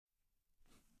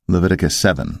Leviticus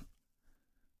 7.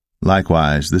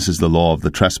 Likewise, this is the law of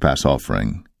the trespass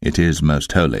offering. It is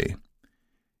most holy.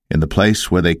 In the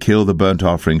place where they kill the burnt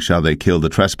offering shall they kill the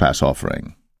trespass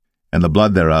offering, and the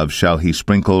blood thereof shall he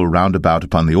sprinkle round about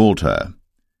upon the altar.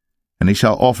 And he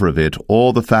shall offer of it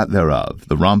all the fat thereof,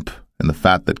 the rump, and the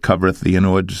fat that covereth the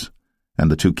inwards, and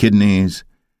the 2 kidneys,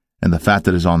 and the fat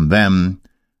that is on them,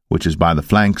 which is by the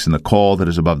flanks, and the caul that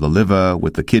is above the liver,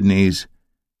 with the kidneys,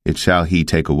 it shall he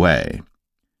take away.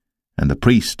 And the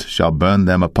priest shall burn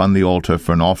them upon the altar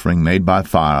for an offering made by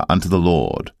fire unto the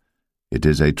Lord. It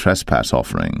is a trespass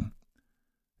offering.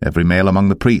 Every male among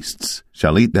the priests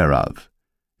shall eat thereof.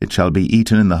 It shall be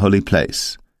eaten in the holy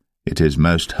place. It is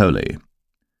most holy.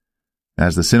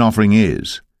 As the sin offering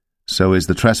is, so is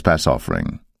the trespass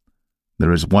offering.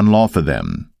 There is one law for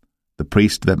them. The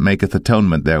priest that maketh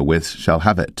atonement therewith shall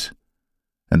have it.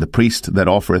 And the priest that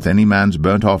offereth any man's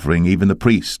burnt offering, even the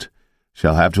priest,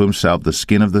 shall have to himself the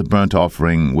skin of the burnt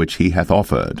offering which he hath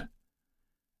offered.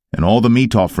 And all the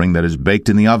meat offering that is baked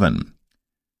in the oven,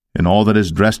 and all that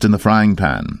is dressed in the frying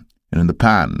pan, and in the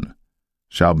pan,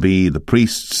 shall be the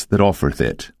priest's that offereth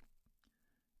it.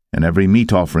 And every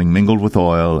meat offering mingled with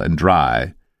oil and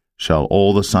dry shall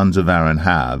all the sons of Aaron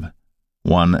have,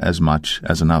 one as much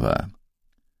as another.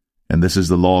 And this is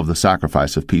the law of the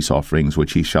sacrifice of peace offerings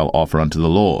which he shall offer unto the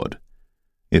Lord.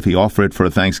 If he offer it for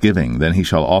a thanksgiving, then he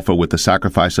shall offer with the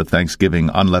sacrifice of thanksgiving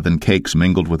unleavened cakes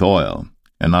mingled with oil,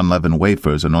 and unleavened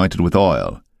wafers anointed with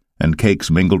oil, and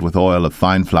cakes mingled with oil of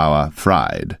fine flour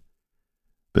fried.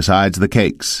 Besides the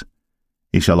cakes,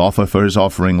 he shall offer for his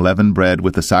offering leavened bread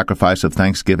with the sacrifice of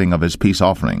thanksgiving of his peace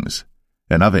offerings,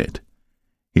 and of it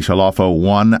he shall offer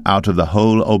one out of the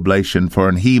whole oblation for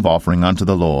an heave offering unto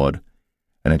the Lord,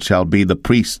 and it shall be the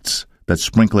priest's that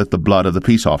sprinkleth the blood of the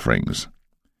peace offerings.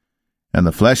 And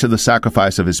the flesh of the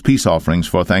sacrifice of his peace offerings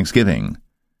for thanksgiving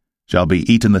shall be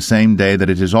eaten the same day that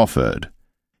it is offered.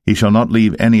 He shall not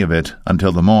leave any of it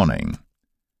until the morning.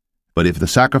 But if the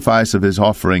sacrifice of his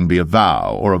offering be a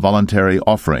vow or a voluntary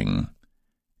offering,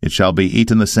 it shall be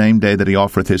eaten the same day that he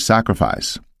offereth his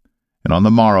sacrifice, and on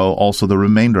the morrow also the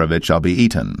remainder of it shall be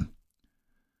eaten.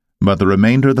 But the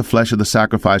remainder of the flesh of the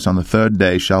sacrifice on the 3rd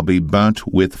day shall be burnt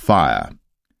with fire.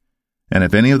 And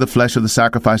if any of the flesh of the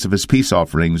sacrifice of his peace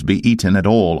offerings be eaten at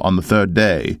all on the 3rd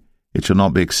day, it shall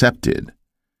not be accepted,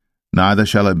 neither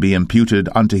shall it be imputed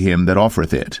unto him that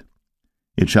offereth it.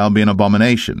 It shall be an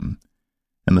abomination,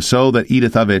 and the soul that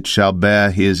eateth of it shall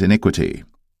bear his iniquity.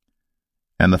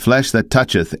 And the flesh that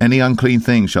toucheth any unclean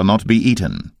thing shall not be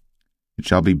eaten. It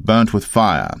shall be burnt with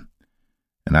fire.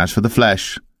 And as for the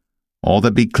flesh, all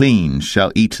that be clean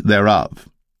shall eat thereof.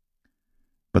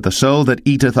 But the soul that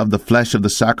eateth of the flesh of the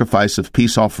sacrifice of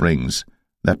peace offerings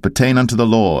that pertain unto the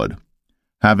Lord,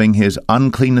 having his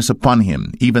uncleanness upon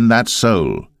him, even that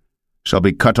soul shall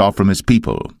be cut off from his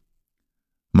people.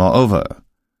 Moreover,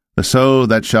 the soul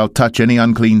that shall touch any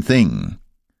unclean thing,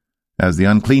 as the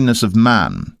uncleanness of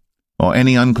man, or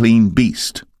any unclean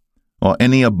beast, or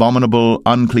any abominable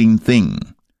unclean thing,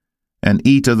 and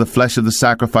eat of the flesh of the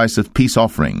sacrifice of peace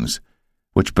offerings,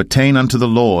 which pertain unto the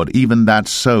Lord, even that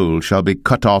soul shall be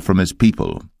cut off from his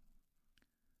people.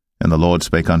 And the Lord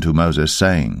spake unto Moses,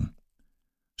 saying,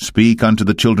 Speak unto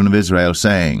the children of Israel,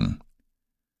 saying,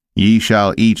 Ye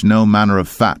shall eat no manner of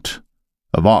fat,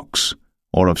 of ox,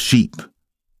 or of sheep,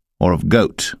 or of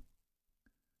goat,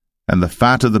 and the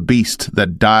fat of the beast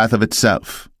that dieth of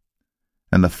itself,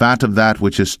 and the fat of that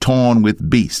which is torn with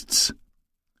beasts,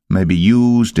 may be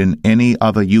used in any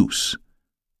other use,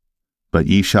 but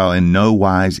ye shall in no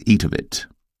wise eat of it.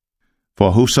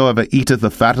 For whosoever eateth the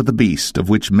fat of the beast, of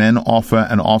which men offer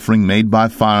an offering made by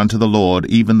fire unto the Lord,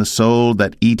 even the soul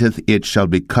that eateth it shall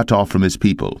be cut off from his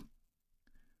people.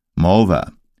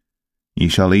 Moreover, ye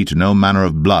shall eat no manner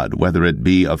of blood, whether it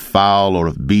be of fowl or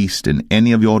of beast, in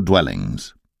any of your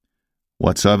dwellings.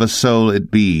 Whatsoever soul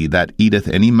it be that eateth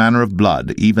any manner of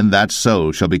blood, even that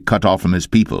soul shall be cut off from his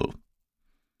people.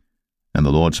 And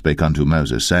the Lord spake unto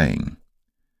Moses, saying,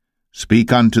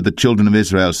 Speak unto the children of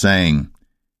Israel, saying,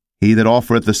 He that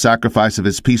offereth the sacrifice of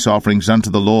his peace offerings unto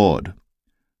the Lord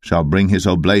shall bring his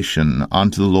oblation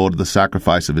unto the Lord the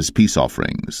sacrifice of his peace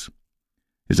offerings.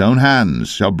 His own hands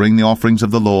shall bring the offerings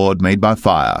of the Lord made by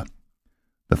fire,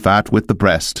 the fat with the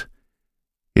breast.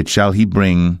 It shall he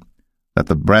bring, that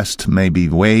the breast may be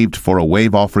waved for a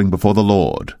wave offering before the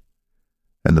Lord.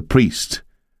 And the priest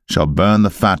shall burn the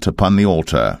fat upon the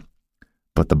altar,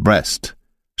 but the breast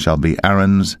shall be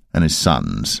Aaron's and his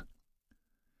sons'.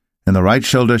 And the right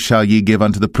shoulder shall ye give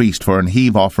unto the priest for an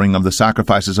heave offering of the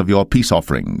sacrifices of your peace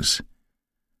offerings.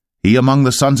 He among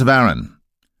the sons of Aaron,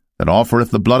 that offereth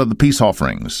the blood of the peace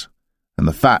offerings, and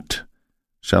the fat,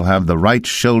 shall have the right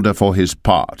shoulder for his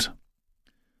part.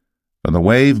 From the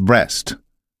wave breast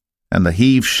and the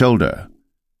heave shoulder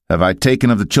have I taken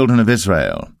of the children of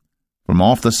Israel, from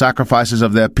off the sacrifices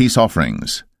of their peace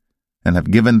offerings, and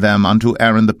have given them unto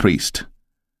Aaron the priest,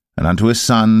 and unto his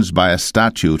sons by a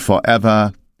statute for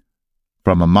ever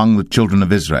from among the children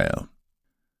of Israel.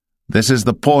 This is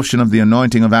the portion of the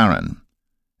anointing of Aaron,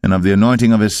 and of the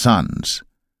anointing of his sons,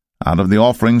 out of the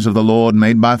offerings of the Lord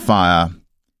made by fire,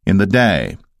 in the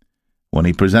day when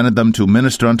he presented them to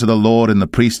minister unto the Lord in the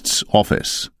priest's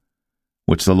office,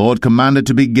 which the Lord commanded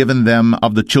to be given them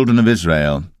of the children of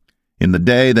Israel, in the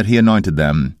day that he anointed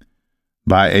them,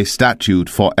 by a statute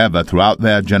for ever throughout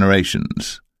their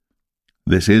generations.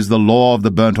 This is the law of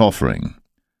the burnt offering,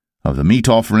 of the meat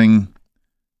offering,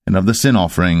 and of the sin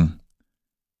offering,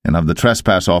 and of the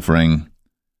trespass offering,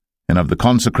 and of the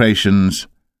consecrations,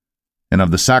 and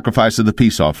of the sacrifice of the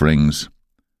peace offerings,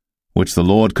 which the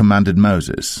Lord commanded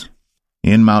Moses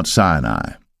in Mount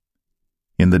Sinai,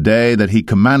 in the day that he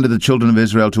commanded the children of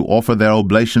Israel to offer their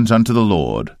oblations unto the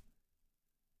Lord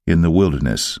in the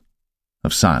wilderness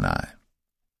of Sinai.